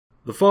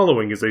The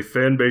following is a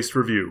fan-based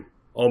review.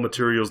 All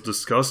materials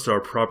discussed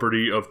are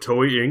property of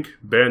Toei Inc.,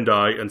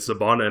 Bandai, and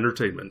Saban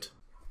Entertainment.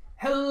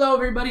 Hello,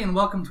 everybody, and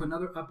welcome to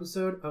another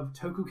episode of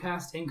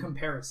Tokucast in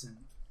Comparison.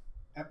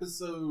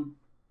 Episode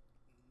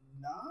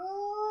 9,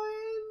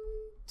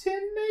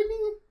 10 maybe?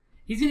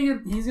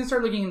 He's gonna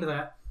start looking into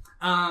that.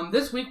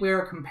 This week we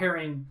are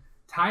comparing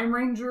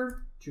Timeranger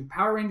to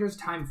Power Rangers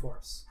Time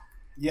Force.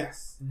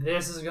 Yes.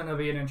 This is going to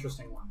be an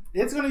interesting one.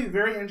 It's going to be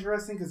very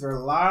interesting because there are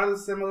a lot of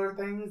similar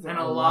things and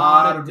a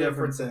lot of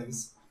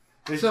differences.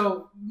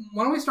 So,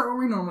 why don't we start where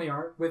we normally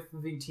are, with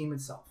the team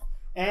itself.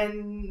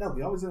 And, no,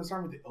 we always going to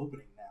start with the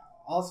opening now.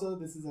 Also,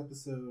 this is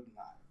episode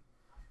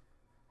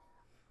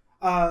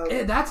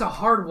 9. That's a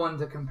hard one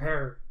to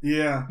compare.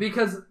 Yeah.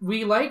 Because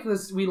we like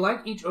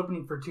each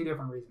opening for two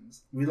different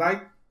reasons. We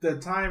like the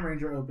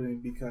Timeranger opening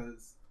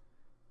because...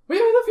 we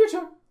have the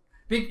future.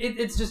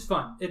 It's just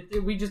fun.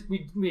 We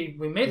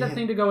made that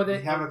thing to go with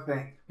it. We have a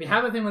thing. We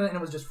have a thing with it, and it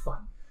was just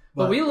fun.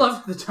 But we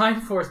loved the Time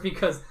Force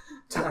because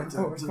Time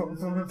Force.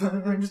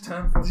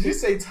 Did you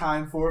say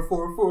Time for?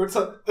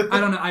 I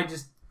don't know.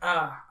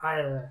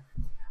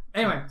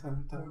 Anyway,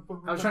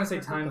 I was trying to say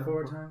Time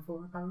for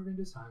Power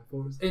Rangers, Time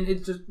Force, and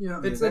it's just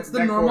it's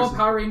the normal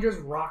Power Rangers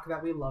rock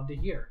that we love to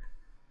hear.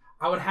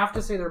 I would have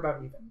to say they're about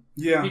even.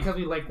 Yeah. Because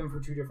we like them for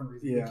two different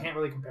reasons. Yeah. We can't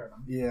really compare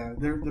them. Yeah,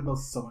 they're both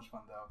so much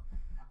fun though.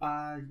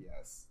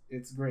 Yes.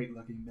 It's great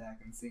looking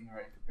back and seeing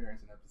our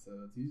comparison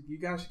episodes. You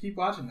guys should keep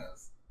watching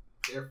those.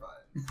 They're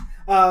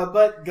fun.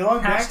 But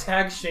going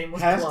back...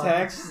 Shameless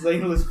plug.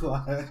 Shameless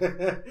plug.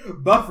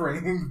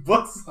 Buffering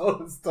books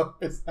sold in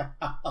stores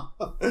now.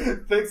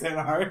 Thanks,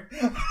 Anhart.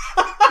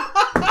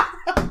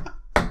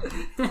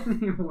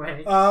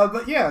 Anyway.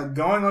 But yeah,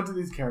 going on to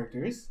these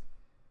characters.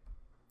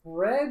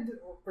 Red,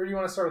 or do you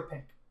want to start with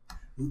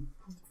pink?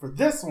 For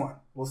this one,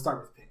 we'll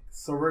start with pink.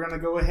 So we're going to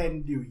go ahead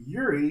and do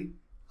Yuri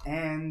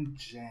and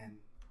Jen.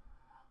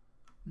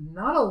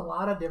 Not a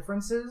lot of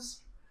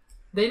differences.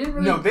 They didn't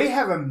really... No, they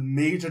have a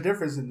major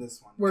difference in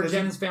this one. Where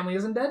Jen's family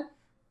isn't dead?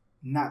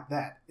 Not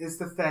that. It's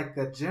the fact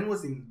that Jen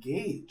was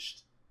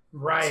engaged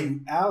to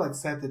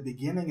Alex at the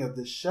beginning of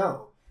the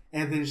show.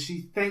 And then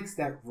she thinks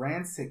that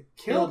Rancic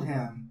killed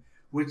him,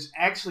 which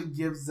actually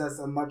gives us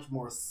a much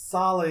more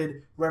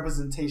solid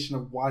representation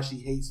of why she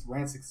hates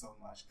Rancic so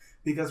much.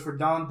 Because for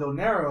Don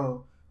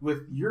Donero,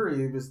 with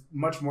Yuri, it was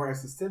much more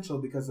existential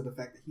because of the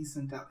fact that he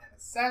sent out an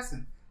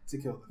assassin to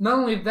kill them. Not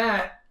only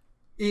that,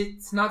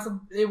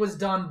 it was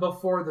done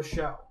before the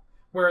show.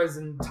 Whereas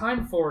in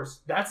Time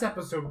Force, that's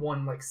episode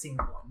 1, like scene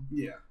 1.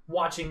 Yeah.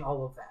 Watching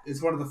all of that.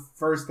 It's one of the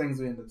first things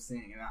we end up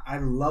seeing. And I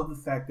love the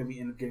fact that we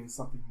end up getting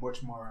something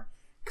much more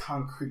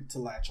concrete to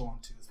latch on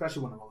to,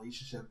 especially when a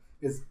relationship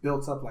is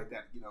built up like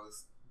that.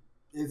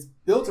 It's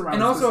built around...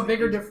 And also a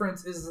bigger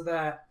difference is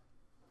that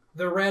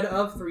the Red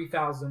of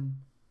 3000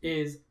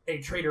 is a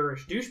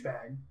traitorish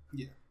douchebag.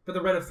 Yeah. But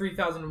the Red of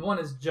 3001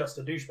 is just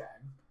a douchebag.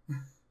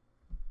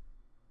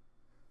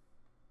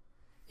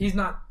 He's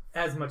not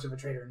as much of a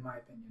traitor, in my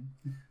opinion.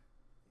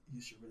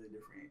 You should really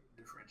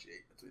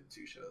differentiate between the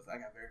two shows. I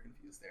got very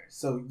confused there.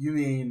 So you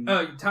mean...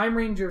 Time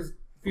Ranger's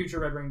future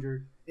Red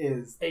Ranger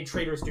is a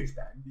traitorous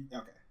douchebag.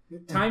 Okay.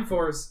 Time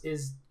Force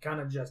is kind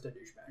of just a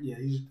douchebag. Yeah,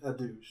 he's a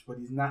douche, but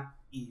he's not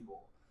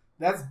evil.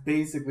 That's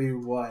basically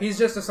what... He's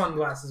just a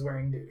sunglasses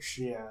wearing douche.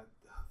 Yeah,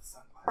 the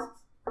sunglasses.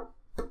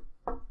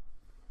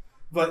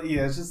 But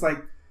yeah, it's just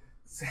like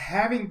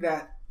having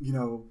that,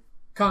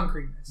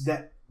 concreteness.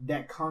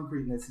 That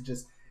concreteness,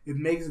 it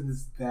makes it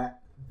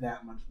that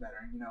much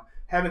better.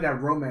 Having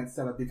that romance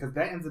set up, because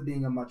that ends up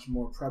being a much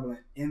more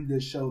prevalent in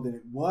this show than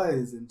it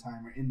was in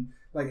Time.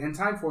 In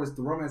Time Force,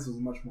 the romance was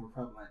much more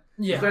prevalent.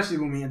 Yeah. Especially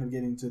when we end up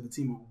getting to the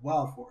team of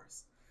Wild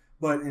Force.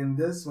 But in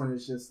this one,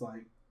 it's just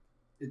like,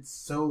 it's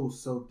so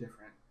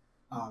different.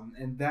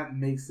 And that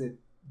makes it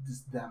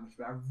just that much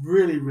better. I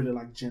really, really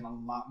like Jen a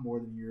lot more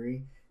than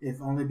Yuri, if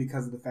only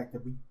because of the fact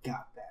that we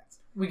got that.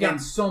 We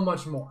got so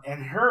much more.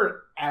 And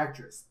her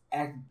actress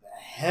acted the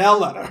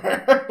hell out of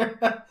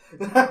her.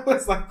 That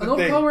was like the An old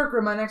thing. coworker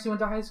of mine actually went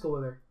to high school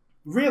with her.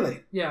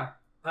 Really? Yeah.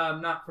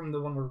 Not from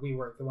the one where we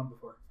worked, the one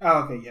before. Oh,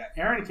 okay, yeah.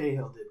 Erin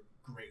Cahill did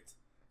great.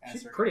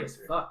 She's pretty as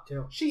fuck,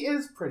 too. She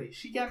is pretty.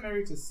 She got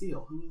married to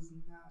Seal, who is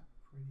not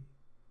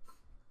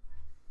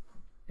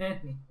pretty.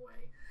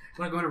 Anyway.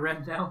 Want to go to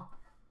Red now?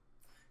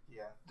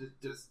 Yeah,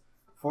 just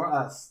for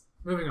us.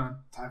 Moving on.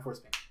 Time for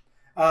Spain.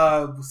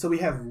 So we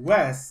have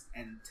Wes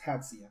and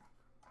Tatsuya.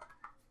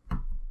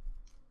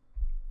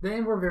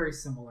 They were very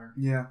similar.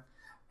 Yeah.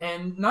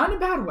 And not in a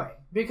bad way,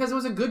 because it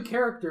was a good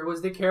character. It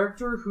was the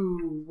character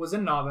who was a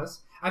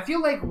novice. I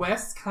feel like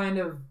Wes kind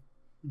of...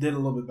 Did a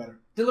little bit better.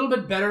 Did a little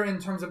bit better in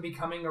terms of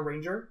becoming a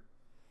ranger.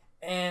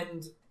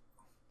 And,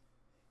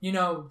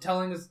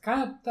 telling his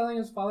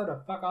father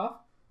to fuck off.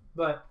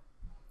 But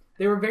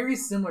they were very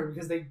similar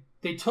because they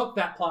took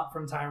that plot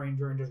from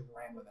Timeranger and just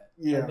ran with it.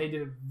 Yeah. And they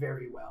did it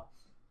very well.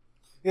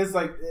 It's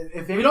like,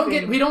 if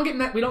anything... We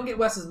don't get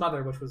Wes's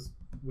mother, which was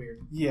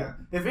weird. Yeah.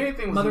 If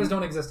anything... Mothers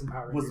don't exist in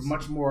Power Rangers. Was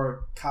much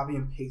more copy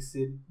and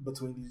pasted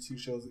between these two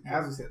shows.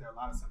 As we said, there are a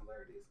lot of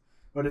similarities.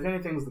 But if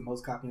anything was the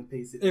most copy and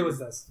pasted, It was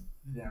this.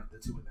 Them, the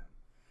two of them.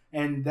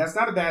 And that's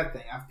not a bad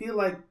thing. I feel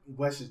like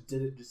Wes just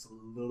did it just a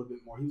little bit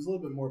more. He was a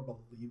little bit more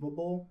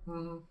believable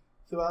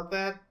throughout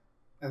that.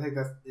 I think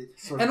that's it.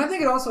 I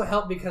think it also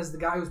helped because the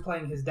guy who was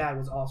playing his dad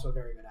was also a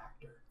very good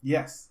actor.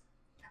 Yes.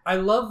 I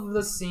love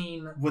the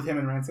scene with him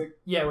and Rancic.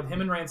 Yeah, with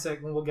him and Rancic,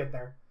 and we'll get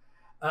there.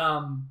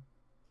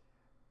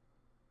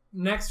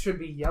 Next should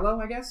be Yellow,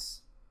 I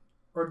guess.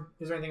 Or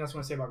is there anything else you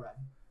want to say about Red?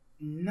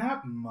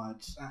 Not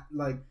much.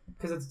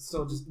 Because it's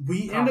still just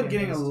we end up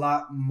getting a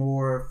lot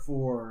more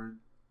for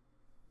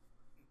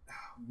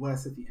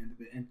Wes at the end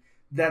of it, and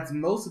that's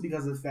mostly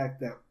because of the fact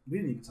that we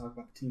didn't even talk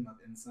about the team up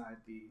inside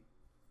the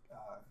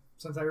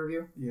Sentai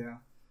review. Yeah,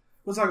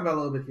 we'll talk about it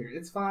a little bit here.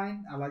 It's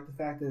fine. I like the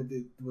fact that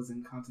it was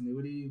in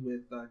continuity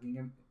with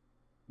Gingham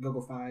Go-Go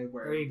 5,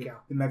 where the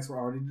mechs were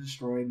already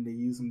destroyed, and they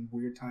used some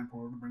weird time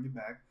portal to bring it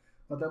back.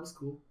 Thought that was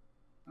cool.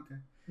 Okay.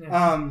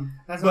 Yeah.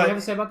 That's what I have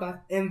to say about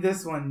that. In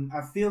this one,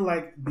 I feel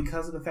like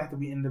because of the fact that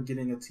we ended up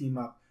getting a team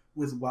up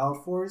with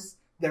Wild Force,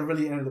 that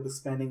really ended up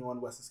expanding on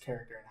Wes's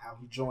character and how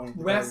he joined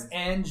Wes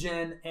and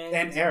Jen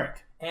and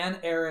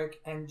Eric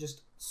and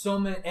just so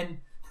many, and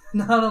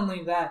not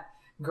only that,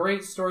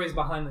 great stories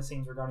behind the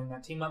scenes regarding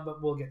that team up,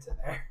 but we'll get to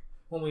there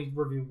when we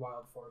review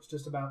Wild Force,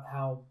 just about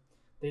how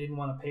they didn't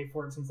want to pay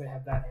for it since they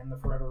had that and the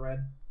Forever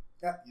Red.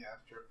 Yeah,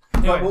 true.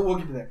 Anyway, but we'll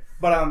get to that.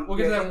 But we'll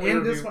get to that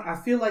in this one, I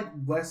feel like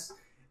Wes.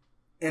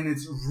 And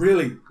it's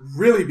really,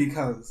 really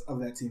because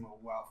of that team of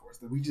Wild Force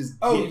that we just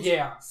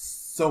get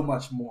so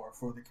much more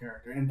for the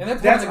character. And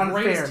that's one of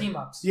the greatest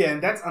team-ups. Yeah,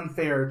 and that's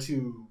unfair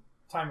to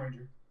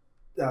Timeranger.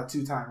 To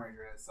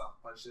Timeranger itself.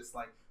 But it's just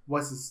like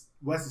Wes's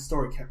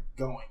story kept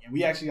going. And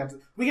we actually got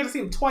to see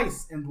him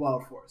twice in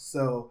Wild Force.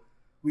 So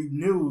we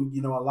knew,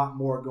 a lot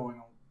more going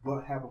on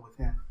what happened with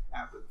him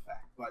after the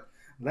fact. But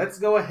let's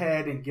go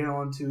ahead and get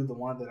on to the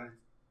one that I'm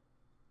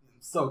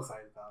so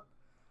excited about.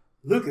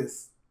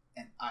 Lucas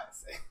and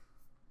Isa.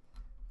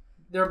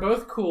 They're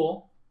both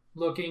cool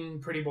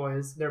looking pretty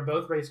boys. They're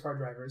both race car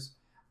drivers.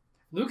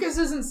 Lucas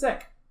isn't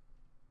sick.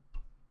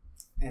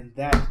 And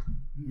that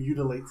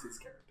mutilates his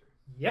character.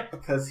 Yep.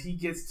 Because he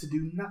gets to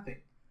do nothing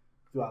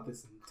throughout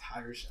this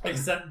entire show.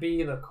 Except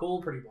be the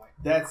cool pretty boy.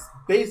 That's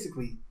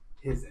basically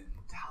his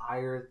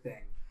entire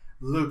thing.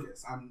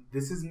 Lucas,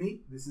 this is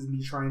me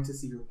trying to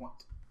see your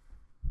point.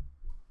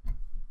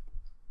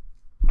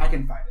 I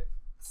can find it.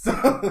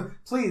 So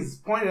please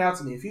point it out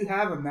to me. If you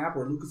have a map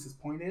where Lucas's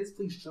point is,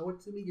 please show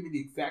it to me. Give me the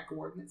exact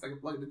coordinates. I can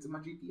plug it into my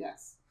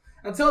GPS.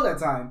 Until that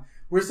time,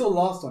 we're still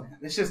lost on him.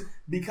 It's just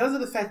because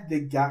of the fact that they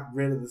got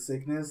rid of the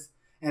sickness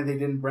and they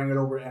didn't bring it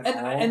over at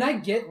all. And I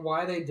get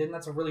why they didn't.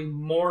 That's a really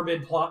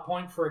morbid plot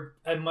point for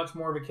a much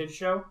more of a kid's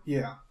show.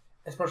 Yeah.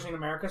 Especially in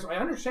America. So I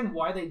understand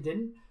why they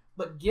didn't,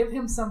 but give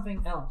him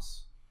something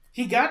else.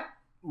 He got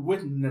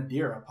with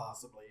Nadira,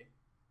 possibly.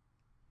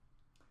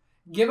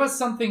 Give us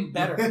something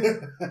better.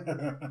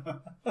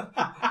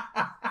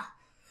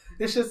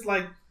 It's just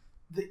like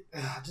they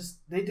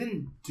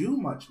didn't do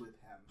much with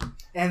him,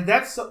 and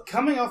that's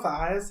coming off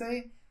of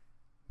ISA,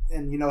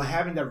 and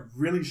having that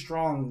really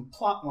strong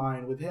plot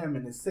line with him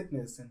and his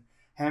sickness, and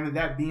having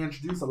that be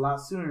introduced a lot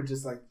sooner,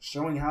 just like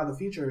showing how the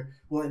future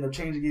will end up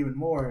changing even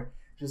more.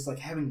 Just like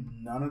having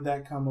none of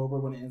that come over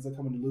when it ends up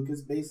coming to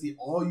Lucas. Basically,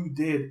 all you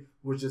did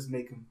was just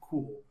make him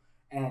cool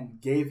and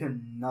gave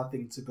him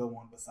nothing to go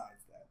on besides.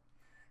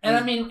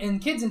 And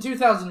and kids in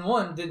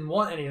 2001 didn't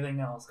want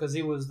anything else because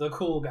he was the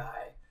cool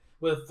guy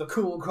with the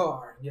cool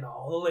car,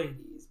 all the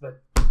ladies.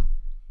 But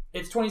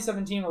it's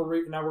 2017. Now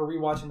we're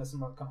rewatching this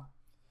and come on.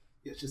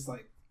 It's just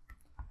like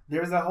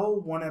there's that whole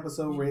one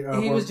episode where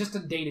he was just a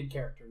dated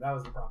character. That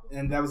was the problem,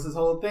 and that was his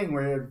whole thing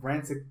where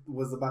Rancic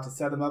was about to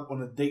set him up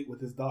on a date with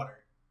his daughter.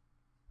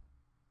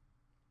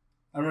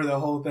 I remember the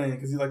whole thing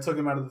because he took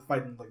him out of the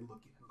fight and look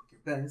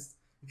your best.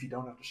 If you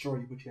don't, I'll destroy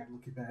you, but you have to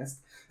look your best.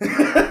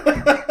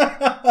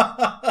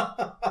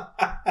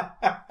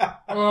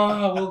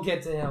 Oh, we'll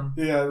get to him.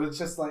 Yeah, it was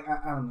just I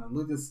don't know.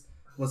 Lucas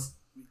was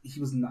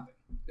nothing,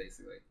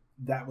 basically.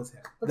 That was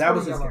him. That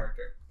was his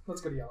character.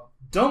 Let's go to Yellow.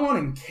 Domon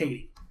and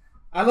Katie.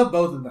 I love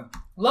both of them.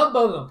 Love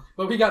both of them.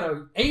 But we got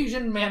an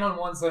Asian man on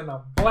one side and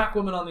a black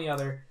woman on the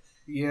other.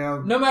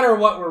 Yeah. No matter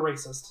what, we're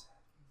racist.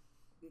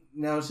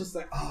 No, it's just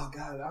oh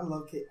god, I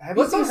love Kate. Have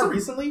you seen her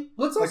recently?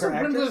 Let's also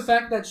bring to the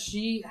fact that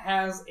she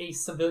has a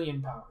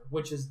civilian power,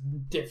 which is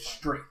different.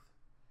 Strength.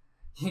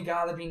 You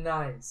gotta be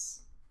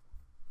nice.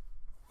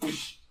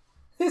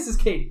 This is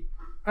Katie.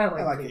 I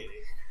like Katie.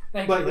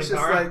 Thank you, it's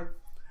just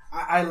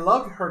I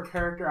loved her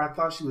character. I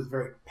thought she was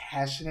very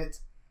passionate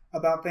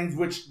about things,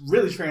 which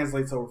really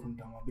translates over from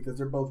Domo because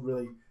they're both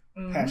really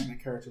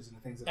passionate characters in the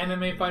things.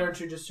 MMA fighter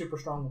to just super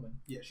strong woman.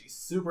 Yeah, she's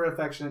super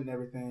affectionate and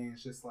everything.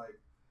 It's just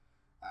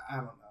I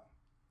don't know.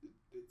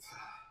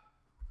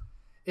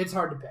 It's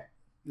hard to pick.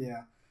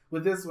 Yeah,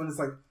 with this one, it's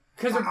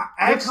because they're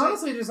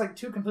honestly just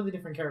two completely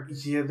different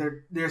characters. Yeah,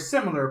 they're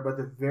similar, but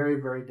they're very,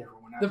 very different.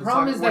 The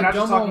problem is that we're not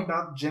Domo, just talking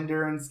about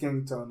gender and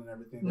skin tone and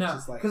everything. No,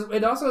 because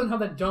it also doesn't have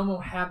that Domo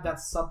had that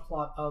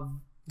subplot of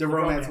the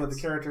romance with the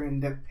character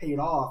and that paid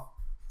off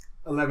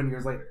 11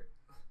 years later.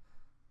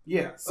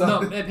 Yeah.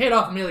 So No, it paid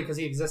off immediately because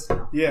he exists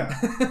now. yeah,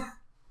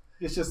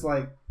 it's just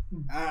like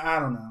I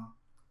don't know.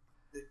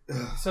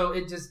 So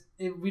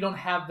we don't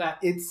have that.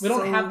 We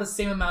don't have the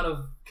same amount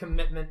of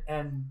commitment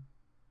and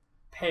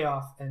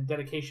payoff and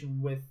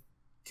dedication with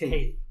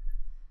Katie,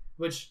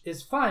 which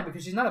is fine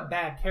because she's not a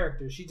bad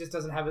character. She just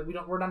doesn't have it.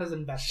 We're not as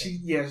invested.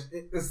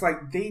 It's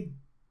like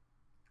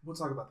we'll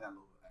talk about that a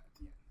little bit at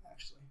the end.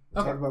 Actually,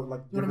 we'll talk about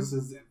like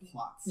differences in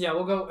plots. Yeah,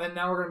 we'll go, and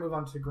now we're gonna move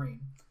on to Green.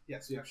 Yeah,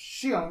 so you have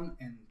Shion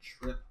and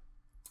Trip.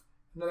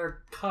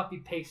 Another copy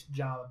paste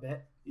job a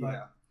bit.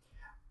 Yeah.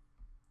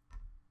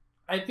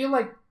 I feel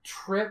like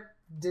Trip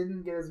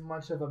didn't get as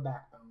much of a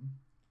backbone.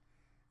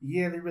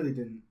 Yeah, they really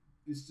didn't.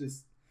 It's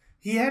just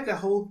he had the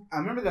whole. I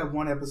remember that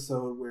one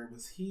episode where it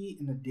was he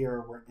and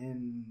Nadira were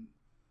in,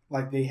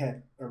 like they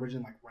had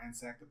originally like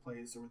ransacked the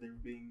place, or they were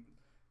being.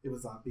 It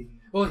was being.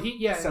 Well,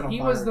 he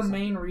was the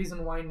main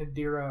reason why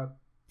Nadira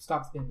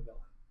stopped being the villain.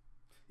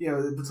 Yeah,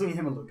 between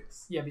him and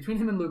Lucas. Yeah, between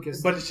him and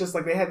Lucas. But it's just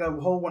like they had that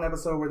whole one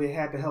episode where they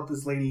had to help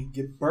this lady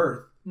give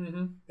birth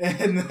mm-hmm.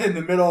 in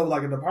the middle of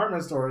like a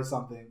department store or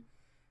something.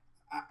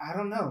 I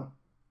don't know.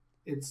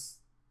 It's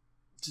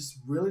just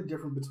really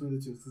different between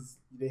the two because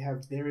they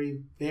have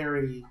very,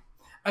 very.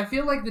 I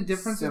feel like the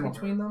difference similar.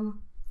 Between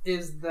them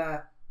is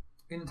that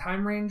in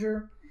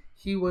Timeranger,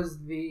 he was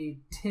the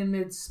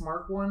timid,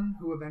 smart one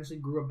who eventually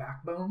grew a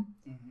backbone.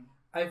 Mm-hmm.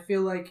 I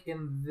feel like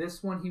in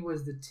this one, he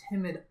was the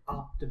timid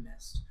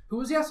optimist, who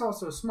was, yes,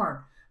 also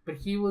smart, but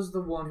he was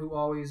the one who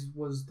always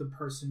was the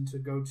person to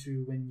go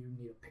to when you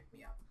need a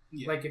pick-me-up.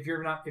 Yeah. Like, if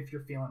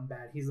you're feeling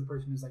bad, he's the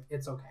person who's like,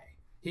 it's okay.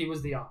 He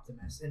was the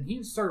optimist, and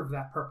he served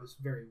that purpose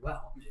very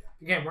well.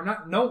 Yeah. Again,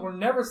 we're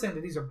never saying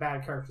that these are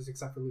bad characters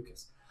except for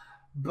Lucas,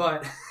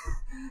 but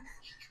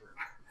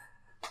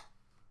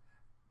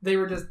they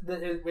were just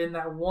in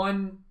that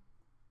one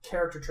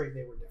character trait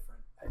they were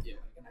different. I feel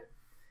like.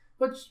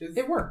 Which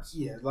it works.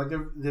 Yeah, like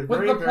they're with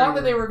very, the plot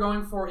that they were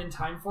going for in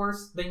Time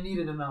Force, they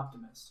needed an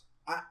optimist.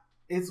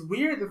 It's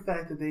weird the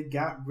fact that they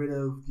got rid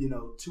of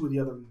two of the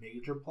other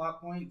major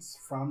plot points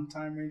from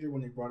Timeranger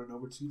when they brought it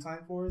over to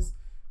Time Force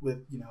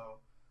with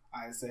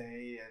ISA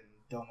and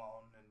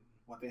Domon and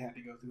what they had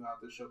to go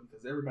throughout the show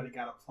because everybody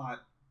got a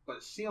plot,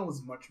 but Shion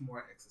was much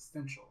more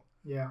existential.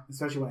 Yeah,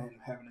 especially when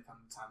having to come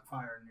to Time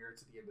Fire near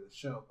to the end of the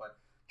show. But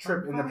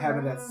Trip ended up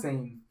having that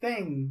same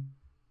thing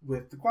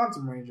with the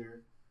Quantum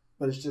Ranger.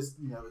 But it's just,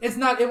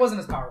 it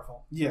wasn't as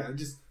powerful. Yeah,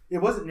 it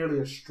wasn't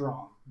nearly as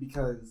strong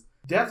because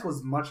death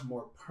was much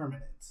more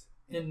permanent.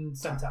 In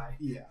Sentai.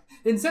 Yeah.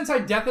 In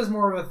Sentai, death is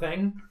more of a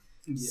thing.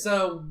 Yeah.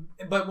 So,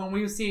 but when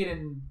we see it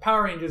in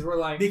Power Rangers, we're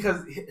like...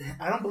 Because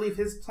I don't believe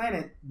his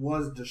planet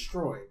was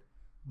destroyed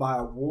by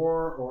a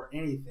war or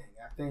anything.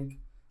 I think,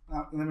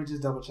 let me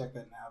just double check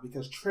that now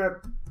because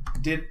Trip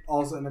did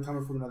also end up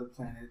coming from another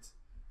planet.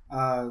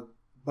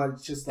 But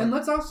it's just like... And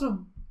let's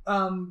also...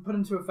 put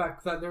into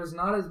effect that there's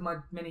not as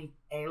many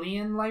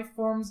alien life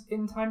forms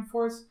in Time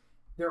Force.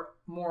 They're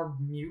more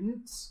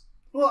mutants.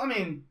 Well, I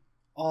mean,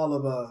 all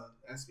of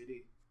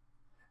SVD.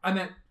 I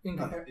meant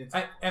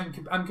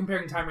I'm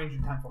comparing Time Ranger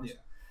and Time Force.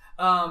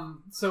 Yeah.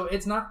 So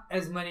it's not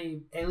as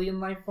many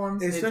alien life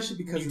forms, especially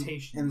because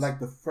mutations. in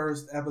like the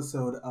first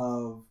episode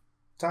of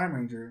Time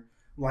Ranger,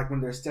 like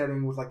when they're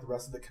studying with like the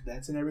rest of the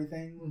cadets and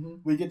everything, mm-hmm.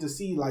 we get to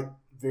see like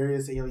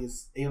various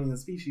alien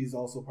species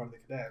also part of the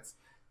cadets.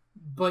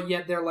 But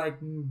yet they're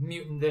like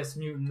mutant this,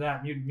 mutant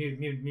that, mutant.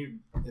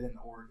 And then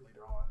Org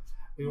later on.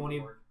 We won't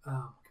even...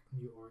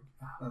 New Org.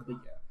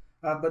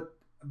 But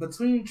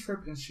between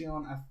Trip and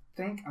Shion, I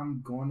think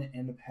I'm going to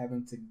end up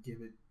having to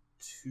give it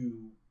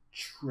to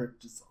Trip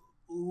just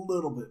a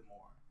little bit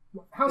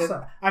more. How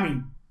so? I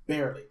mean,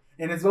 barely.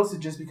 And it's mostly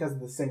just because of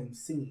the same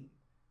scene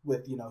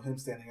with, him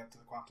standing up to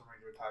the Quantum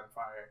Ranger Time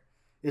Fire.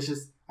 It's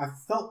just,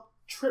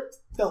 Trip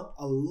felt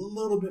a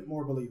little bit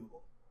more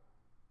believable.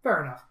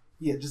 Fair enough.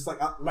 Yeah, just like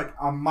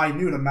a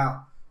minute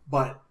amount,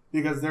 but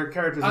because their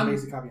characters are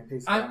basically copy and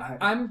paste.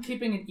 I'm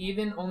keeping it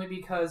even only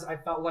because I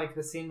felt like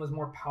the scene was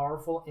more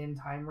powerful in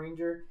Time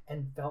Ranger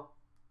and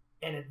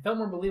it felt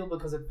more believable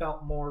because it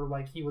felt more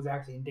like he was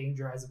actually in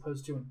danger as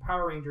opposed to in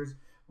Power Rangers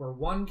where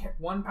one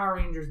Power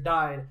Rangers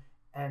died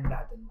and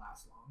that didn't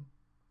last long.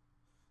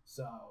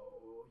 So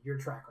your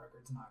track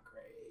record's not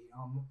great.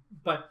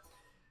 But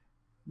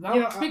now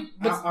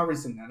I'll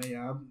rescind that.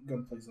 Yeah, I'm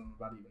gonna play something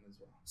about even as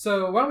well.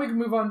 So why don't we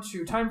move on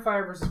to Time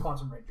Fire versus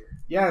Quantum Ranger?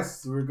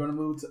 Yes, we're going to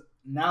move to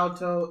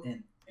Naoto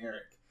and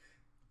Eric.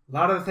 A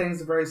lot of the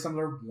things are very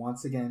similar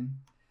once again.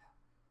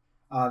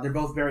 They're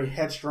both very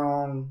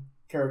headstrong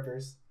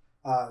characters.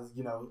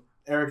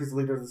 Eric is the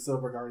leader of the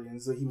Silver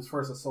Guardians. So he was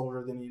first a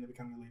soldier, then he ended up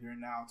becoming a leader.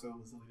 And Naoto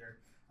was the leader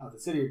of the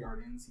City of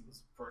Guardians. He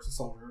was first a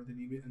soldier, then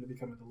he ended up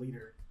becoming the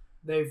leader.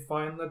 They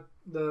find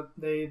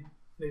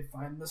they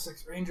find the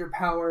Sixth Ranger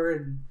power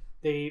and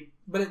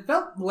but it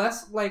felt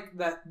less like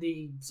that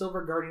the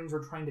Silver Guardians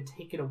were trying to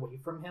take it away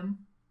from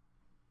him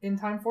in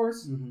Time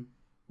Force, mm-hmm.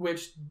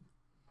 which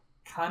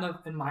kind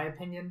of, in my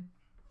opinion,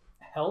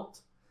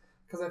 helped.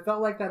 Because I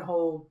felt like that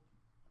whole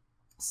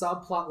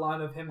subplot line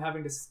of him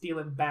having to steal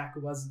it back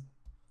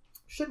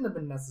shouldn't have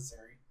been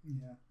necessary.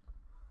 Yeah.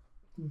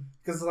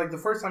 Because like the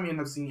first time you end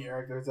up seeing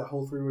Eric, there's that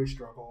whole three-way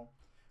struggle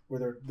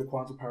where the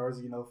quantum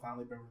powers,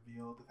 finally been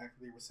revealed. The fact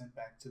that they were sent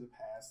back to the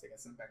past, they got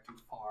sent back too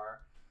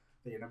far.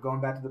 They end up going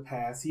back to the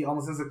past. He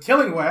almost ends up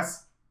killing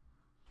Wes.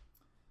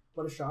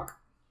 What a shock.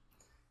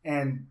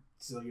 And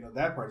so,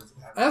 that part is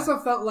happening. I also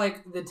felt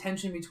like the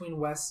tension between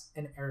Wes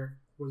and Eric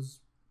was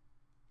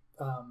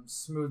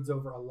smoothed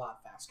over a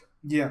lot faster.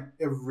 Yeah,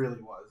 it really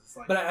was. It's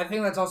like, but I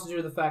think that's also due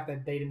to the fact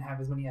that they didn't have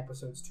as many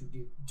episodes to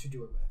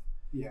do it with.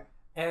 Yeah.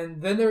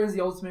 And then there is the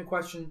ultimate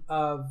question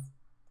of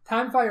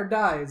Time Fire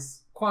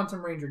dies,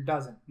 Quantum Ranger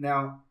doesn't.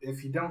 Now,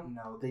 if you don't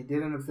know, they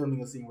did end up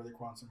filming a scene where the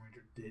Quantum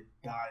Ranger did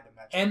die to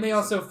match. And they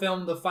also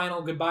filmed the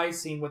final goodbye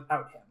scene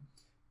without him.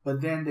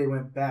 But then they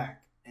went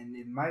back, and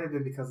it might have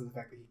been because of the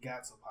fact that he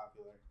got so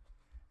popular,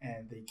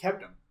 and they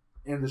kept him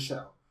in the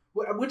show.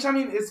 Which, I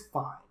mean, is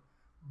fine.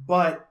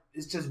 But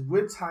it's just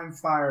with Time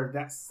Fire,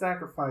 that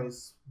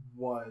sacrifice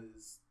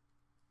was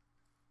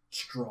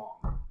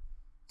strong,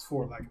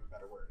 for lack of a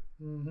better word.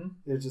 Mm-hmm.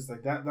 It's just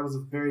like that was a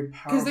very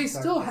powerful. Because they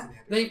still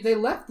they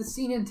left the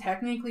scene in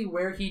technically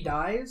where he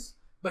dies,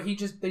 but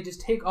they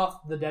just take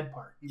off the dead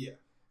part. Yeah.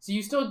 So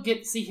you still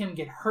see him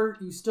get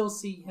hurt. You still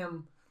see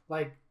him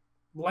like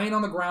laying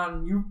on the ground.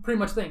 And you pretty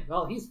much think,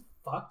 well, he's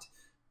fucked,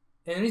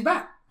 and then he's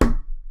back.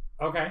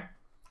 Okay.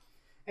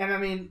 And I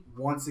mean,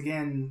 once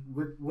again,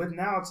 with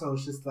Naoto,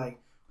 it's just like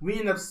we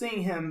end up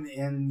seeing him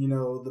in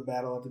the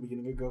battle at the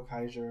beginning of Go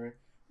Kaiser.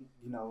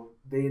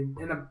 They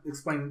end up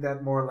explaining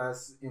that more or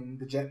less in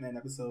the Jetman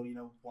episode,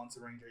 once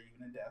a Ranger,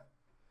 even in death.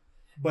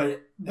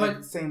 But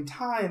at the same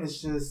time, it's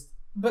just...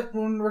 But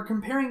when we're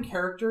comparing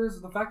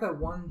characters, the fact that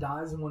one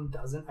dies and one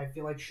doesn't, I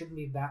feel like shouldn't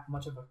be that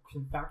much of a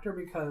factor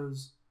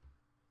because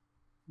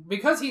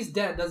he's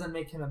dead doesn't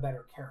make him a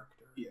better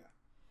character. Yeah.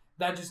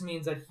 That just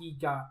means that he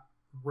got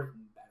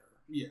written better.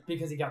 Yeah.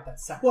 Because he got that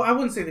second. Well, I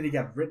wouldn't say that he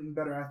got written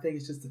better. I think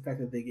it's just the fact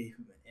that they gave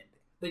him an ending.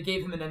 They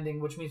gave him an ending,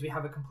 which means we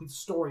have a complete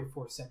story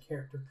for said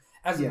character,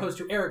 as opposed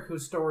to Eric,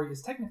 whose story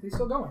is technically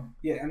still going.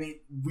 Yeah, I mean,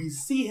 we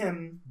see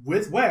him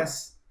with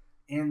Wes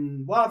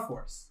in Wild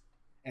Force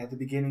at the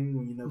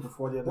beginning,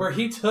 before the other... Where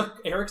he took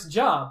Eric's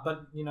job,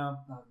 but,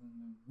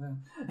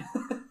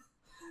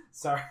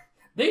 sorry.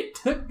 They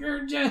took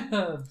your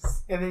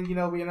jobs! And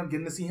then, we end up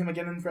getting to see him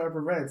again in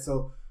Forever Red,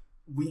 so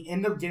we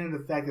end up getting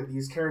the fact that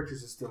these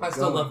characters are still I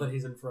still love that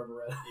he's in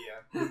Forever Red.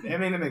 Yeah, I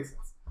mean, it makes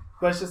sense.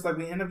 But it's just like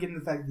we end up getting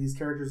the fact that these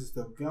characters are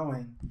still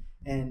going,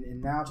 and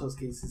in Naoto's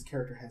case, his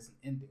character has an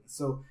ending.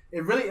 So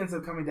it really ends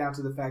up coming down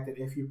to the fact that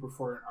if you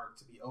prefer an arc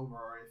to be over,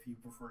 or if you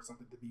prefer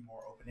something to be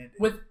more open-ended.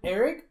 With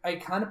Eric, I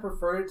kind of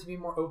preferred it to be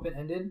more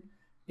open-ended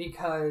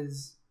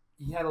because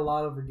he had a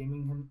lot of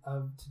redeeming him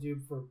to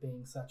do for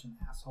being such an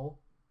asshole.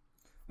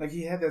 Like,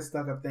 he had that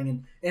stuck-up thing,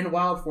 and in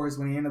Wild Force,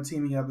 when he ended up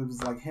teaming up, it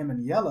was like him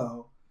and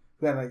Yellow,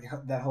 who had like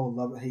that whole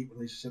love-hate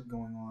relationship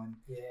going on.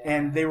 Yeah.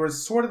 And they were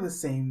sort of the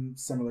same,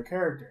 similar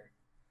character.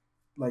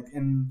 Like,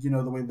 in,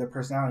 the way their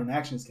personality and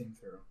actions came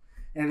through.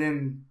 And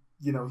then,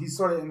 he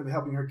sort of ended up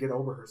helping her get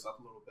over herself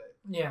a little bit.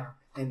 Yeah.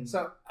 And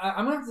so,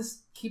 I'm going to have to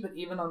keep it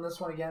even on this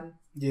one again.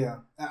 Yeah.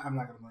 I'm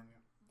not going to blame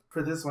you.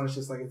 For this one, it's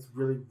just like, it's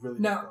really, really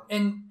No,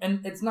 and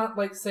it's not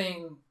like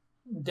saying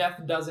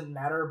death doesn't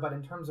matter, but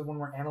in terms of when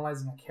we're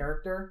analyzing a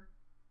character,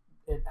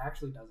 it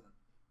actually doesn't.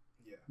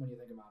 Yeah. When you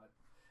think about it.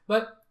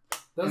 But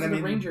those are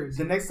the Rangers.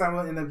 The next time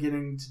we'll end up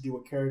getting to do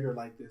a character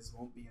like this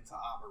won't be into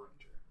Abba Ranger.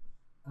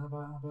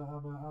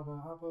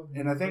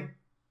 And I think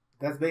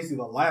that's basically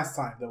the last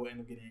time that we'll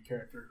end up getting a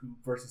character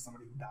versus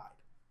somebody who died.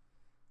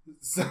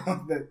 So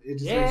that it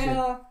just makes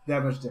it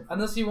that much different.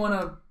 Unless you want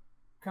to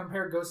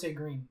compare Gosei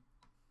Green.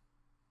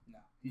 No,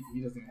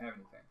 he doesn't have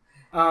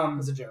anything.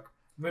 It's a joke.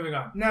 Moving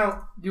on.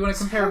 Now, do you want to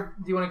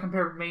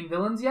compare main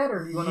villains yet,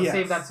 or do you want to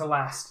save that to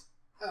last?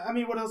 I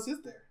mean, what else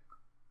is there?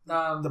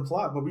 The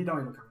plot, but we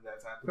don't even cover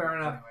that time. Fair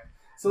enough. Anyway.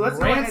 So let's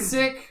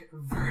Rancic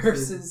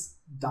versus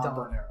Don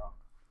Bonero.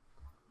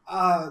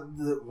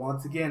 The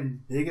once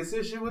again biggest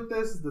issue with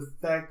this is the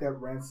fact that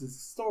Rancic's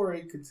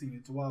story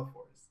continued to Wild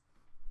Force,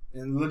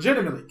 and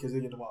legitimately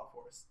continued to Wild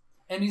Force.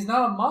 And he's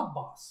not a mob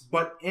boss.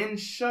 But in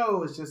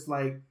show, it's just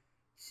like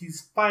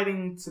he's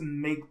fighting to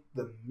make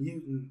the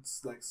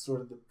mutants like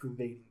sort of the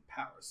pervading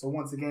power. So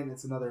once again,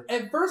 it's another.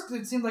 At first,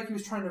 it seemed like he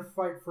was trying to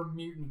fight for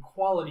mutant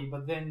equality,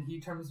 but then he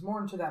turns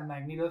more into that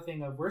Magneto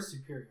thing of we're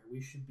superior,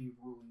 we should be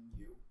ruling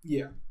you.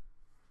 Yeah,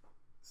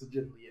 it's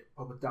legitimately it.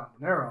 But with Don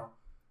Bonero,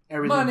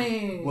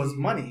 everything was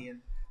money,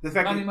 and the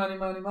fact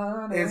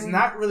that it's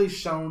not really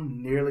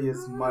shown nearly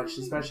as much,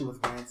 especially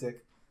with Rancic,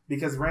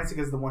 because Rancic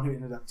is the one who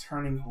ended up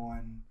turning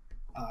on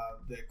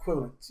the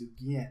equivalent to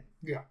Gien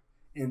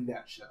in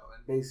that show,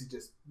 and basically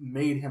just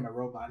made him a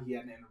robot. He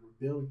had to end up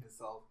rebuilding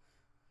himself.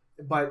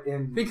 But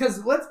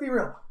because let's be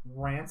real,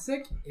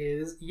 Rancic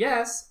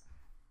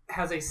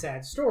has a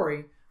sad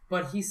story,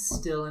 but he's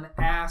still an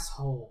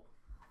asshole.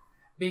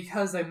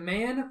 Because a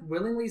man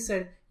willingly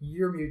said,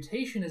 your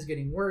mutation is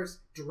getting worse,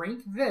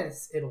 drink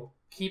this, it'll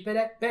keep it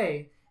at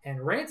bay. And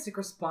Rancic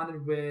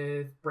responded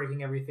with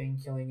breaking everything,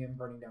 killing him,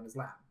 burning down his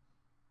lab.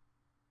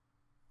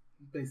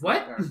 basically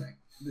What? the entire thing.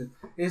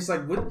 It's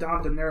like with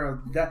Don De Niro,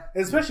 that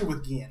especially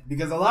with Gien,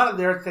 because a lot of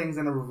their things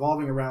end up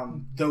revolving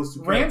around those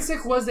two characters.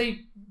 Rancic was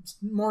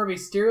more of a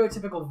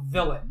stereotypical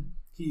villain,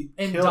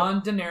 and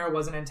Don De Niro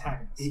was an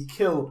antagonist. He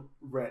killed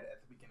Red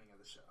at the beginning of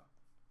the show.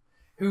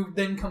 Who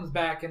then comes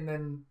back and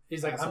then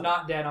he's like, I'm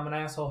not dead, I'm an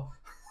asshole.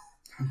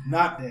 I'm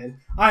not dead.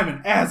 I'm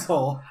an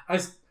asshole.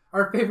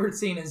 Our favorite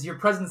scene is your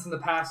presence in the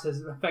past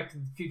has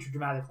affected the future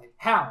dramatically.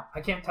 How? I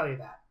can't tell you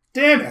that.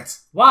 Damn it.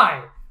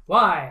 Why?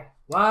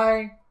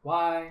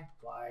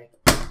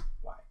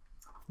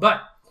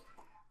 But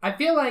I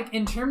feel like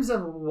in terms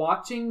of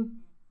watching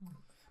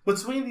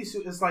between these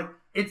two, it's like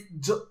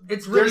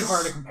it's really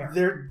hard to compare.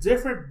 They're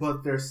different,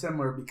 but they're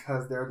similar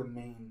because they're the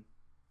main.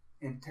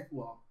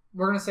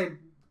 We're gonna say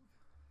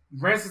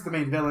Rancic's the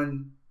main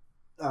villain.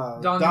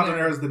 Don De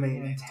Niro is the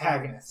main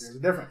antagonist. There's a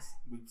difference.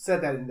 We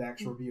said that in the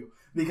actual review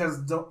because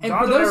for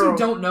those who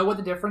don't know what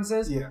the difference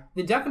is,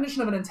 the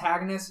definition of an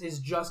antagonist is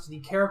just the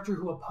character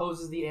who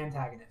opposes the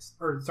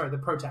the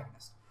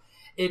protagonist.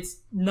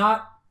 It's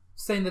not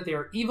saying that they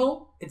are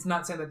evil. It's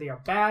not saying that they are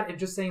bad. It's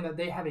just saying that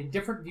they have a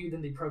different view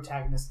than the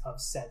protagonist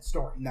of said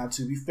story. Now,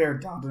 to be fair,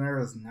 Don De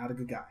Niro is not a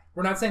good guy.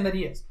 We're not saying that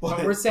he is,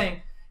 but we're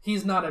saying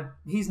he's not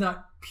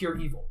pure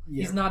evil.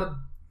 Yeah. He's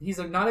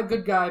not a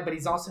good guy, but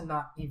he's also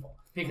not evil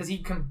because he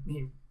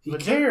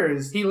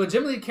cares. He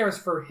legitimately cares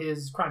for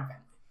his crime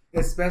family,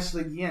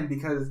 especially Gien,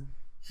 because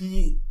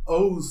he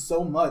owes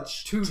so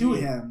much to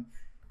him,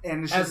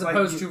 and it's as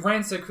opposed to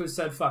Rancic, who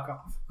said "fuck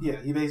off."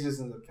 Yeah, he basically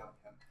just ends up killing him.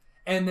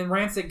 And then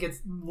Rancic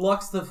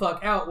lucks the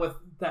fuck out with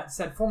that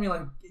said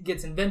formula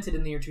gets invented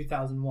in the year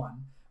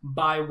 2001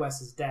 by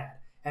Wes's dad.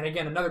 And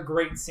again, another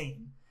great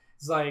scene.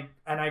 It's like,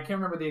 and I can't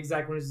remember the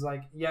exact one. It's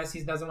like, yes,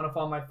 he doesn't want to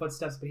follow my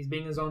footsteps, but he's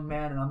being his own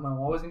man, and I'm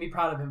always going to be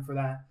proud of him for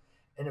that.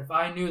 And if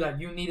I knew that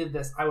you needed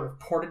this, I would have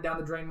poured it down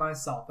the drain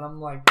myself. And I'm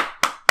like,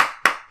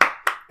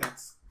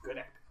 that's good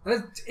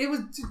acting.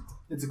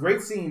 It's a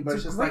great scene, but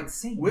it's just like,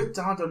 scene. With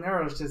Don De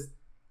Niro, it's just,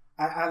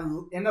 I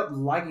end up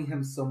liking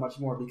him so much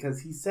more because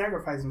he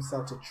sacrificed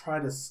himself to try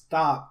to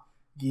stop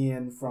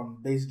Gien from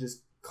basically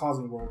just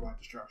causing worldwide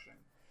destruction.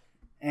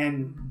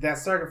 And that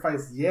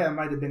sacrifice, it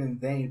might have been in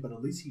vain, but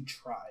at least he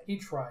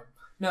tried.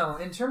 No,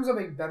 in terms of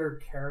a better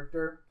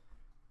character,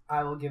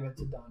 I will give it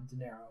to Don De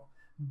Niro.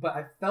 But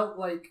I felt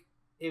like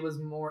it was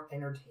more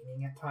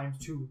entertaining at times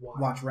to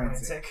watch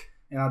Rancic.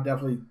 And I'll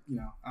definitely,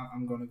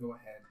 I'm going to go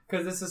ahead.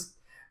 Because this is...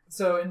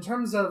 So in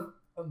terms of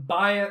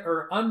bias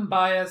or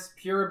unbiased,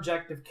 pure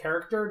objective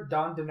character,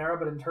 Don De Niro,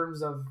 but in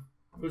terms of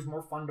who's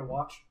more fun to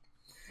watch,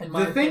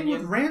 the thing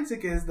with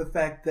Rancic is the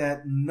fact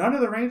that none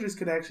of the Rangers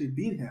could actually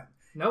beat him.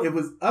 Nope. It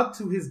was up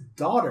to his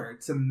daughter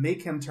to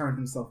make him turn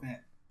himself in.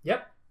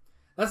 Yep.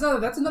 That's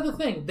another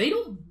thing.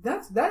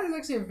 That is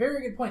actually a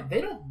very good point.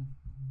 They don't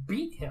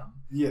beat him.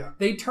 Yeah.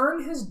 They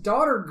turn his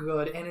daughter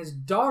good, and his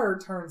daughter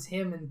turns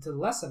him into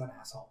less of an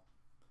asshole.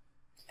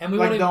 And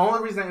the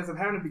only reason that ends up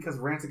happening is because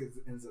Rancic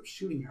ends up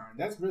shooting her, and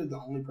that's really the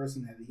only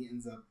person that he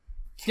ends up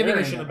giving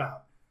a shit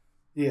about.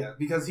 Yeah,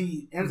 because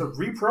he ends up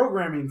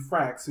reprogramming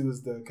Frax, who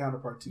is the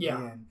counterpart to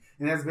Gien,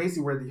 and that's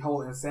basically where the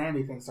whole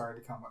insanity thing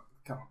started to come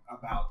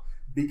about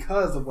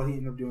because of what he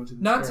ended up doing to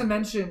this character. To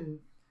mention,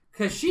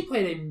 because she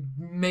played a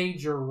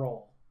major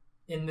role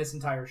in this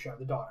entire show,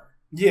 the daughter.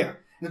 Yeah,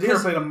 the daughter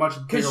played a much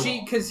bigger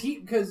role. Because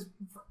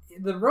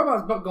the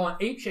robot's going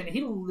apeshit,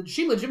 and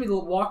she legitimately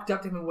walked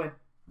up to him and went,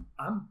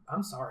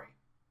 I'm sorry.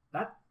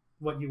 That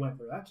what you went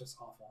through, that's just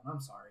awful, and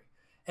I'm sorry.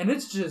 And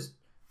it's just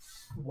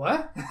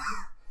what?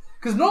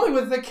 Because normally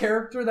with the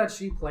character that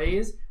she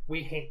plays,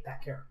 we hate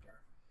that character.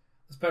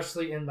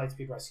 Especially in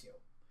Lightspeed Rescue.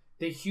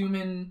 The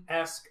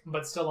human-esque,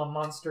 but still a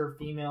monster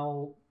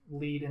female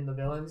lead in the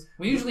villains.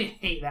 We usually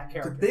hate that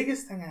character. The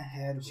biggest thing I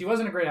had she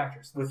wasn't a great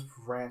actress. With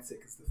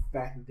Rancic is the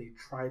fact that they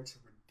tried to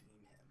redeem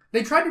him.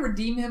 They tried to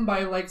redeem him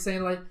by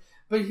saying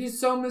but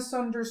he's so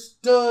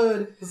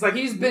misunderstood. It's like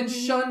he's been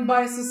shunned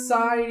by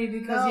society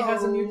because he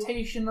has a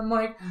mutation. I'm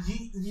like,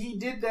 he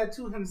did that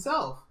to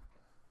himself.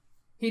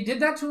 He did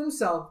that to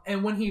himself,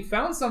 and when he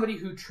found somebody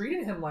who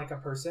treated him like a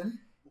person,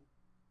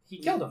 he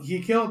killed him.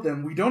 He killed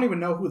them. We don't even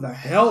know who the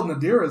hell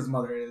Nadira's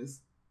mother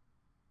is.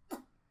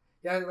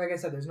 Yeah, like I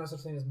said, there's no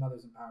such thing as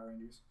mothers in Power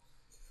Rangers.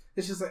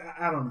 It's just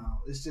I don't know.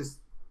 It's just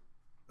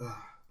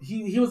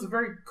he was a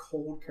very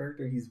cold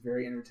character. He's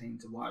very entertaining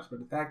to watch, but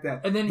the fact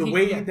that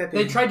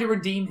they tried to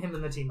redeem him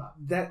in the team up,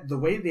 that the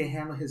way they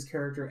handle his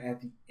character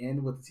at the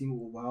end with the team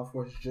with Wild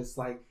Force is just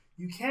like,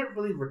 you can't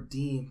really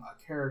redeem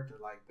a character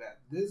like that.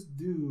 This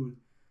dude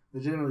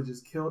legitimately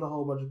just killed a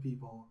whole bunch of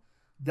people.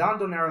 Don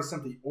De Niro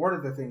simply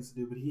ordered the things to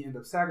do, but he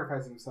ended up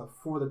sacrificing himself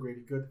for the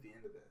greater good at the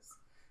end of this.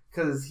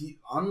 Because he,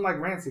 unlike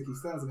Rancic, he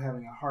still ends up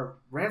having a heart.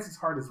 Rancic's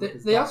heart is with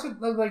his daughter.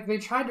 Also they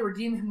tried to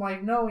redeem him.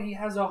 No, he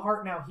has a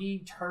heart now. He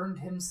turned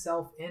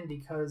himself in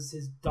because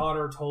his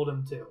daughter told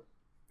him to.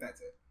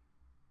 That's it.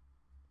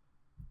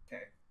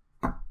 Okay.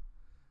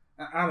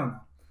 I don't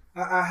know.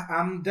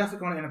 I'm definitely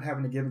going to end up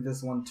having to give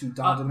this one to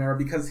Don De Niro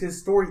because his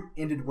story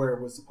ended where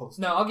it was supposed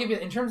to. No, I'll give you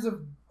in terms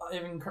of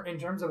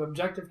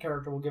objective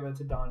character, we'll give it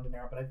to Don De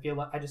Niro. But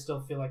I just still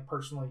feel like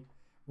personally,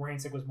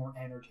 Rancic was more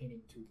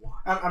entertaining to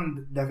watch.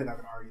 I'm definitely not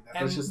going to argue that.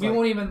 And it's just we like,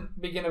 won't even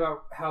begin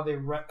about how they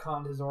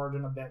retconned his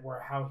origin a bit,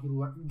 where how he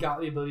got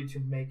the ability to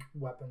make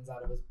weapons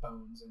out of his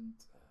bones. And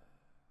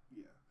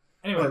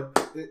anyway,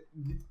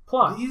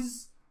 plot.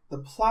 The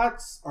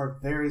plots are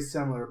very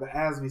similar, but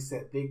as we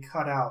said, they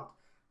cut out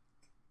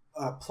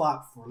a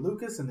plot for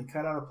Lucas and they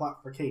cut out a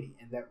plot for Katie,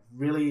 and that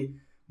really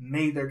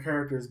made their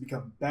characters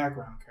become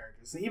background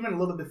characters. So even a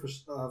little bit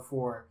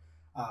for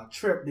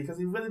Trip, because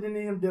he really didn't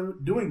end up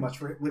doing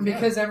much with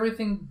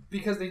him.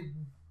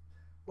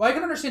 Well, I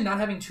can understand not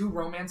having 2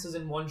 romances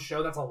in one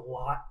show. That's a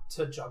lot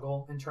to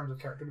juggle in terms of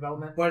character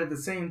development. But at the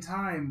same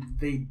time,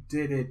 they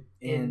did it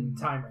in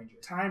Time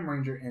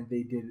Ranger, and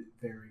they did it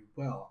very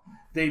well.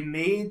 They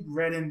made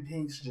Red and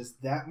Pinks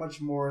just that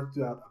much more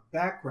throughout the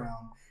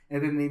background,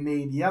 and then they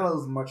made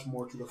Yellows much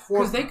more to the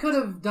forefront. Because they could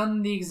have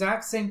done the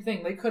exact same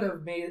thing. They could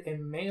have made a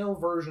male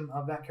version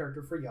of that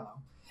character for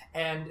Yellow,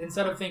 and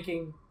instead of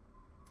thinking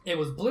it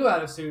was blue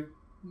out of suit,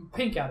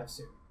 pink out of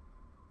suit.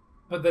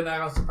 But then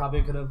that also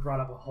probably could have brought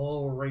up a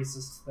whole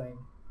racist thing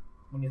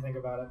when you think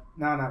about it.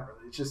 No, not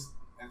really. It's just,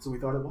 that's what we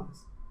thought it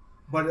was.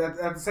 But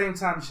at the same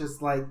time, it's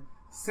just like,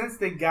 since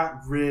they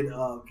got rid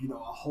of, a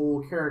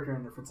whole character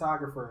in the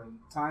photographer in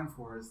Time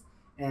Force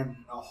and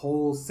a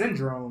whole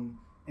syndrome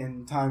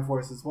in Time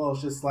Force as well,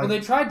 it's just like... Well,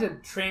 they tried to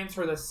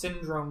transfer the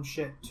syndrome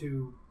shit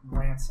to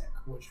Rancic,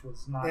 which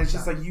was not... And it's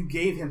just like, you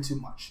gave him too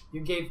much.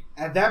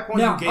 At that point,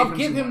 now, you gave him too much. I'll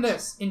give him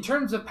this. In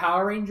terms of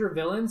Power Ranger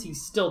villains,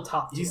 he's still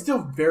top tier. He's still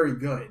very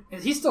good.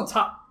 He's still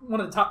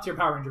one of the top tier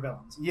Power Ranger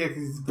villains. Yeah,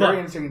 because he's very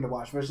entertaining to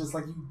watch. But it's just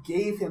like, you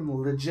gave him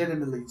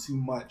legitimately too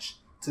much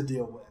to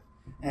deal with.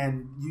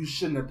 And you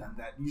shouldn't have done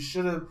that. You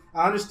should have...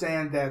 I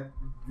understand that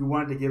you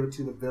wanted to give it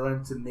to the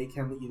villain to make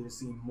him either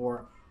seem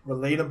more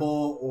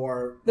relatable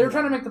or... They were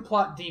trying to make the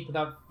plot deep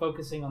without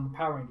focusing on the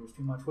Power Rangers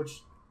too much,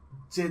 which...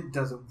 It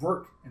doesn't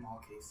work in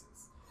all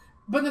cases.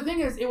 But the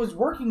thing is, it was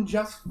working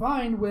just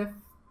fine with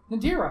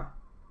Nadira.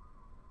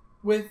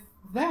 With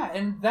that.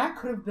 And that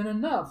could have been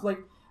enough. Like,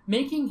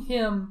 making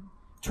him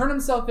turn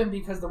himself in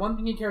because the one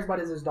thing he cares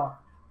about is his daughter.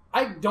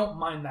 I don't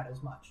mind that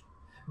as much.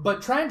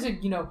 But trying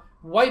to,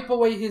 wipe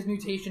away his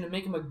mutation and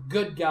make him a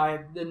good guy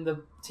in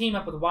the team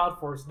up with Wild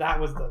Force, that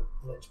was the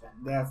linchpin.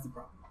 That's the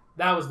problem.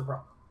 That was the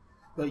problem.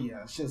 But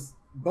yeah, it's just,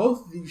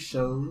 both of these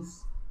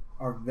shows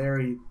are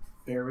very,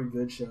 very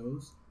good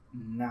shows.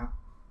 Not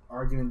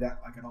arguing that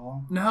at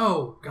all.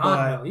 No,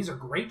 God, no. These are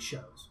great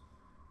shows.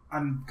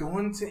 I'm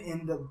going to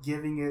end up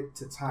giving it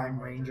to Time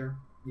Ranger.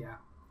 Yeah.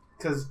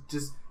 Because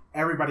just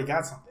everybody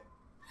got something.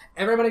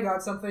 Everybody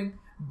got something,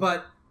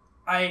 but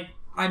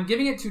I'm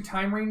giving it to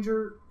Time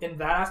Ranger in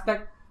that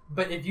aspect,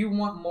 but if you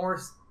want more...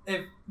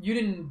 If you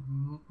didn't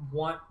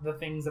want the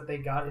things that they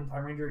got in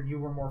Time Ranger and you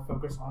were more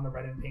focused on the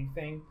red and pink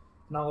thing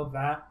and all of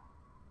that,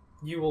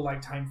 you will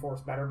like Time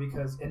Force better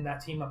because in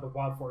that team up with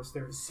Wild Force,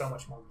 there is so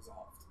much more resolved.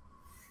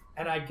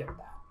 And I get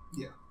that.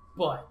 Yeah.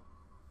 But...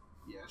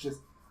 Yeah, it's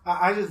just...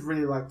 I just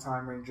really like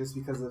Time Ranger just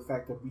because of the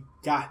fact that we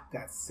got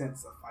that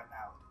sense of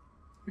finality.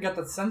 We got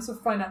that sense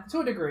of finality. To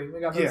a degree, we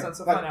got that sense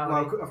of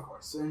finality. Well, of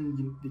course.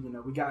 And,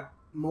 we got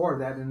more of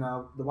that in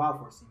the Wild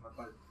Force team.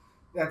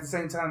 But at the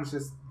same time, it's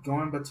just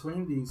going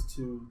between these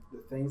two,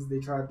 the things they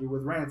tried to do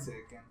with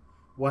Rancic and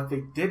what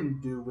they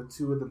didn't do with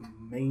 2 of the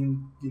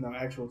main,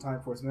 actual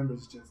Time Force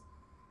members. Just,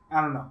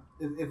 I don't know.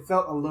 It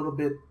felt a little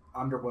bit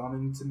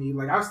underwhelming to me.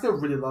 Like, I still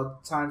really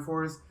love Time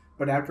Force,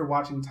 but after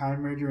watching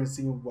Time Ranger and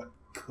seeing what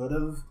could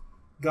have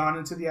gone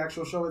into the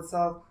actual show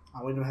itself,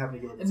 I wouldn't have to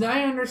give it and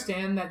I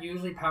understand that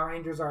usually Power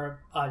Rangers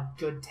are a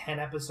good 10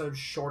 episodes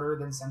shorter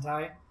than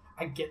Sentai.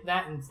 I get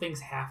that, and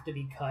things have to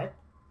be cut.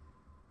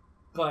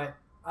 But,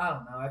 I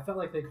don't know. I felt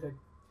like they could...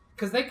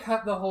 Because they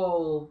cut the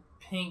whole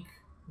Pink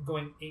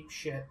going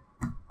apeshit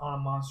on a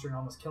monster and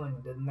almost killing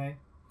him, didn't they?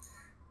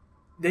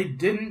 They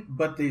didn't,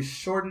 but they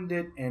shortened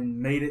it and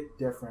made it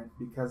different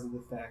because of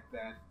the fact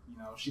that,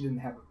 she didn't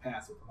have a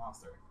past with the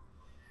monster.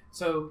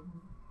 So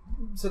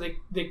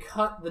they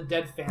cut the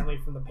dead family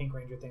from the Pink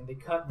Ranger thing. They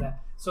cut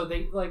that. So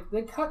they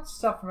cut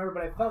stuff from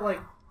everybody. I felt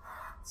like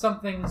some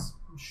things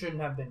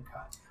shouldn't have been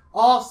cut.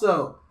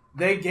 Also,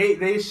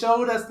 they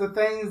showed us the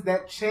things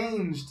that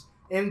changed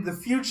in the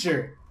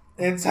future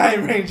in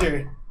Time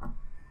Ranger.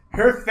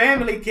 Her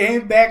family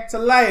came back to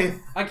life.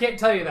 I can't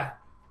tell you that.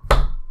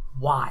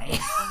 Why?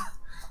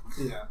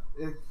 Yeah.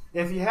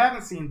 If you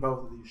haven't seen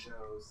both of these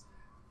shows,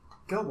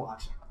 go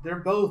watch them. They're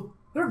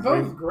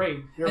both great.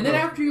 And then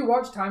after you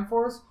watch Time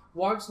Force,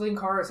 watch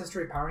Linkara's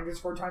History of Power Rangers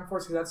for Time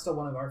Force because that's still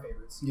one of our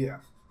favorites. Yeah.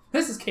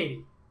 This is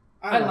Katie.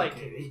 I like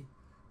Katie.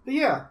 But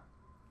yeah,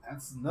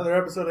 that's another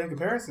episode in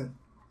comparison.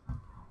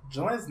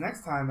 Join us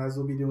next time as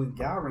we'll be doing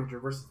Gal Ranger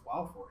versus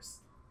Wild Force.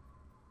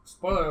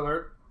 Spoiler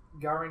alert,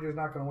 Gal Ranger's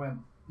not going to win.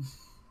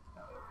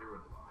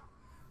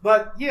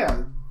 But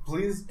yeah,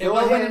 please go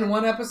ahead. It will win in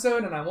one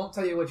episode, and I won't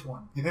tell you which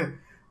one.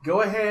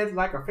 Go ahead,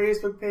 like our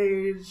Facebook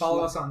page.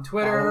 Follow us on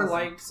Twitter.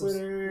 Like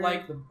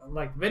the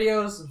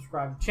videos.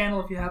 Subscribe to the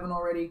channel if you haven't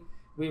already.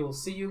 We will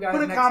see you guys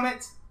next... Put a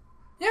comment.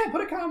 Yeah,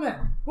 put a comment.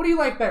 What do you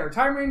like better,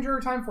 Time Ranger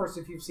or Time Force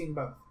if you've seen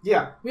both?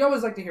 Yeah. We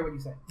always like to hear what you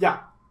say. Yeah.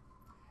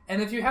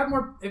 And if you have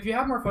more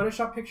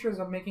Photoshop pictures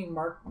of making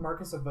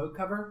Marcus a Vogue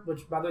cover,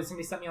 which by the way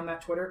somebody sent me on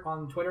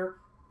Twitter,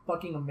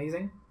 fucking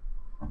amazing.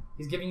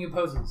 He's giving you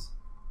poses.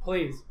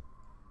 Please.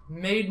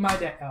 Made my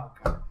day. Oh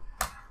god.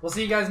 We'll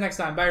see you guys next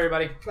time. Bye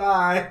everybody.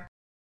 Bye.